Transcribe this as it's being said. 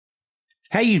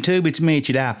Hey YouTube, it's Mitch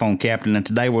at iPhone Captain, and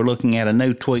today we're looking at a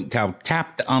new tweak called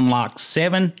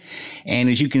TapToUnlock7. And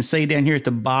as you can see down here at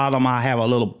the bottom, I have a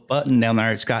little button down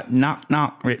there. It's got knock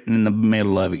knock written in the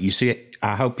middle of it. You see it?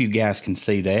 I hope you guys can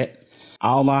see that.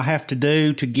 All I have to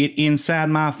do to get inside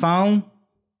my phone,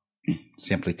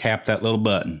 simply tap that little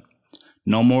button.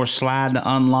 No more slide to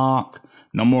unlock,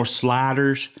 no more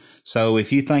sliders. So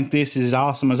if you think this is as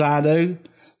awesome as I do,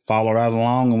 follow right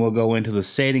along and we'll go into the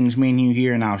settings menu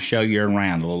here and I'll show you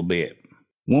around a little bit.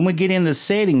 When we get in the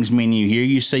settings menu here,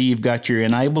 you see you've got your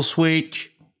enable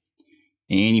switch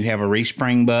and you have a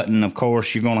respring button. Of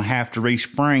course, you're going to have to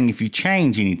respring if you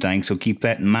change anything, so keep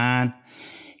that in mind.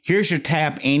 Here's your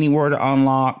tap anywhere to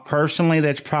unlock. Personally,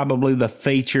 that's probably the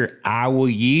feature I will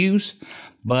use,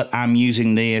 but I'm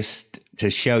using this to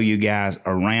show you guys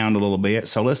around a little bit.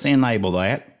 So let's enable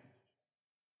that.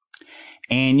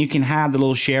 And you can hide the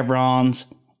little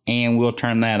chevrons, and we'll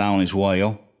turn that on as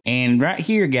well. And right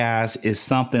here, guys, is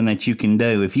something that you can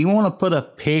do. If you want to put a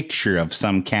picture of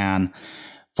some kind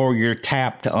for your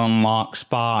tap to unlock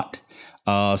spot,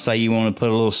 say you want to put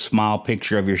a little small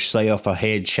picture of yourself, a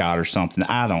headshot or something,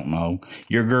 I don't know,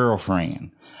 your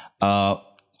girlfriend,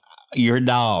 your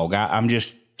dog. I'm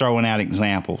just throwing out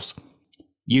examples.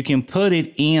 You can put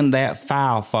it in that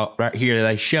file right here.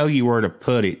 They show you where to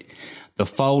put it. The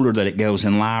folder that it goes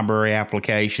in: library,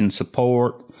 application,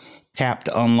 support, tap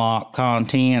to unlock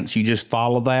contents. You just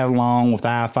follow that along with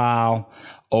iFile,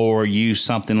 or use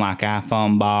something like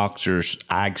iPhone Box or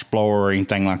iExplorer or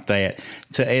anything like that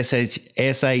to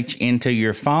SH into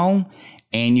your phone,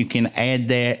 and you can add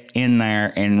that in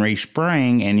there and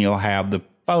respring, and you'll have the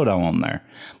photo on there.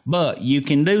 But you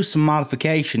can do some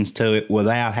modifications to it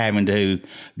without having to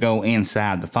go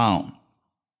inside the phone.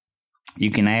 You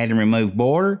can add and remove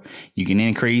border. You can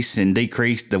increase and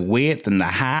decrease the width and the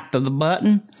height of the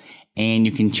button. And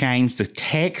you can change the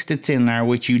text that's in there,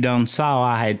 which you done saw.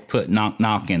 I had put knock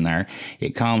knock in there.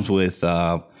 It comes with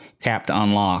tap to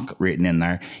unlock written in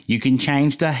there. You can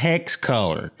change the hex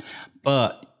color,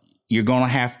 but you're going to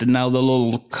have to know the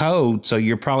little code. So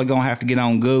you're probably going to have to get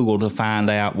on Google to find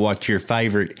out what your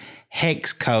favorite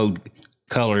hex code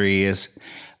color is.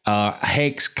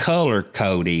 Hex color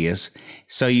code is,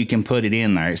 so you can put it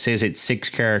in there. It says it's 6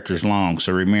 characters long,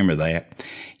 so remember that.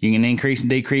 You can increase and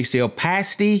decrease the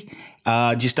opacity.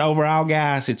 Just overall,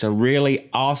 guys, it's a really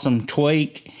awesome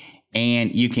tweak,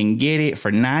 and you can get it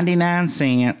for 99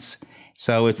 cents,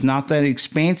 so it's not that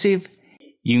expensive.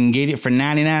 You can get it for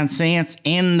 99 cents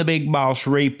in the BigBoss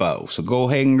repo, so go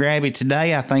ahead and grab it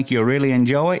today. I think you'll really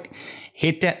enjoy it.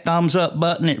 Hit that thumbs up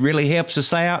button. It really helps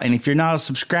us out. And if you're not a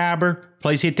subscriber,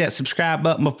 please hit that subscribe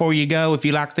button before you go. If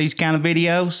you like these kind of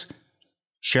videos,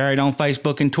 share it on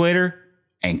Facebook and Twitter,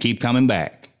 and keep coming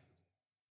back.